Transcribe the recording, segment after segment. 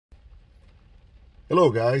Hello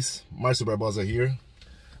guys, Marcio Barbosa here.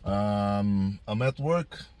 I'm at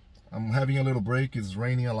work. I'm having a little break. It's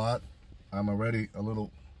raining a lot. I'm already a little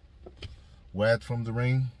wet from the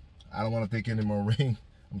rain. I don't want to take any more rain.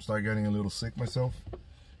 I'm starting getting a little sick myself.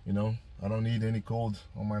 You know, I don't need any cold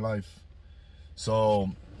on my life.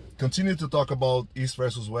 So continue to talk about East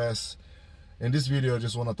versus West. In this video, I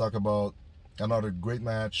just want to talk about another great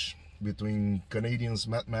match between Canadians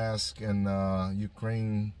Matt Mask and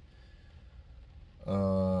Ukraine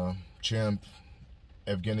champ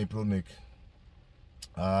Evgeny Prudnik.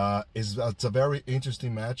 It's a very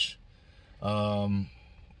interesting match. Both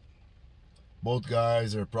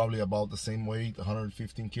guys are probably about the same weight,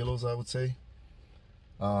 115 kilos, I would say.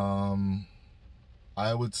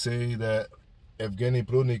 I would say that Evgeny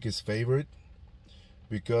Prudnik is favorite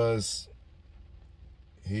because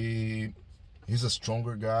he's a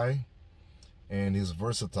stronger guy and he's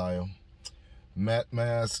versatile. Matt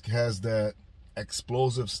Mask has that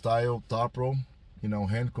explosive style top row, you know,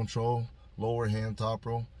 hand control, lower hand top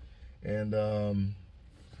row, and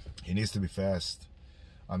he needs to be fast.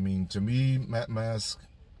 I mean, to me, Matt Mask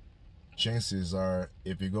chances are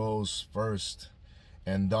if he goes first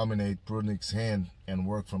and dominate Prudnik's hand and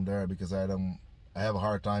work from there, because I have a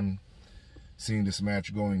hard time seeing this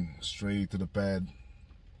match going straight to the pad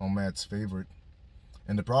on Matt's favorite.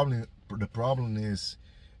 And the problem is,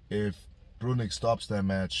 if Prudnik stops that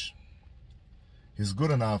match, he's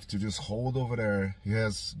good enough to just hold over there. He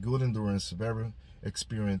has good endurance, very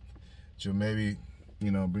experienced to maybe,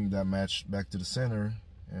 you know, bring that match back to the center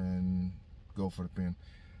and go for the pin.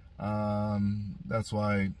 That's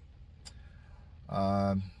why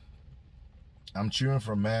I'm cheering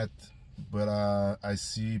for Matt, but I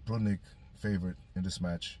see Prudnik favorite in this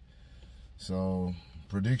match. So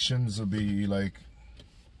predictions will be like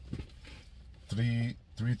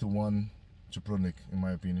 3-1 to Prudnik, in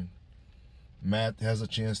my opinion. Matt has a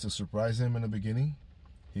chance to surprise him in the beginning.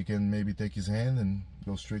 He can maybe take his hand and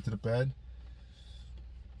go straight to the pad.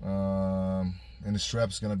 And the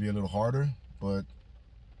strap's gonna be a little harder, but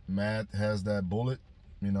Matt has that bullet,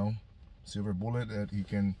 you know, silver bullet, that he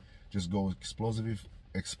can just go explosively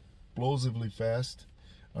fast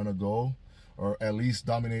on a goal, or at least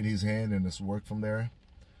dominate his hand and just work from there.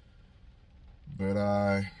 But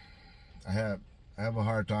I have a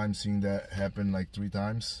hard time seeing that happen like 3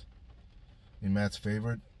 times in Matt's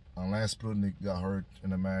favorite, unless Prudnik got hurt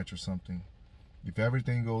in a match or something. If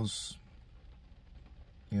everything goes,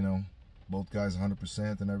 you know, both guys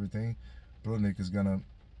 100% and everything, Prudnik is gonna,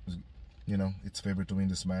 you know, it's favorite to win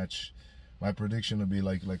this match. My prediction would be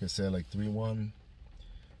like I said, like 3-1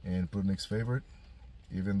 and Prudnik's favorite.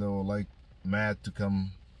 Even though I like Matt to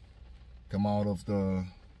come out of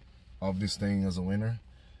this thing as a winner,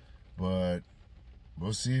 but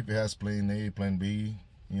we'll see if he has plan A, plan B.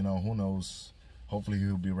 You know, who knows? Hopefully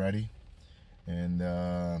he'll be ready, and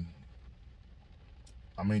I'm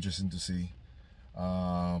interested to see.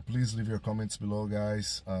 Please leave your comments below,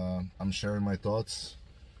 guys. I'm sharing my thoughts.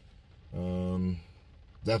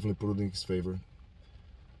 Definitely Prudnik's favor,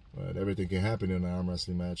 but everything can happen in an arm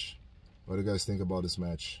wrestling match. What do you guys think about this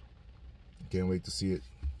match? Can't wait to see it.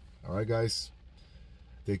 All right, guys.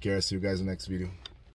 Take care. See you guys in the next video.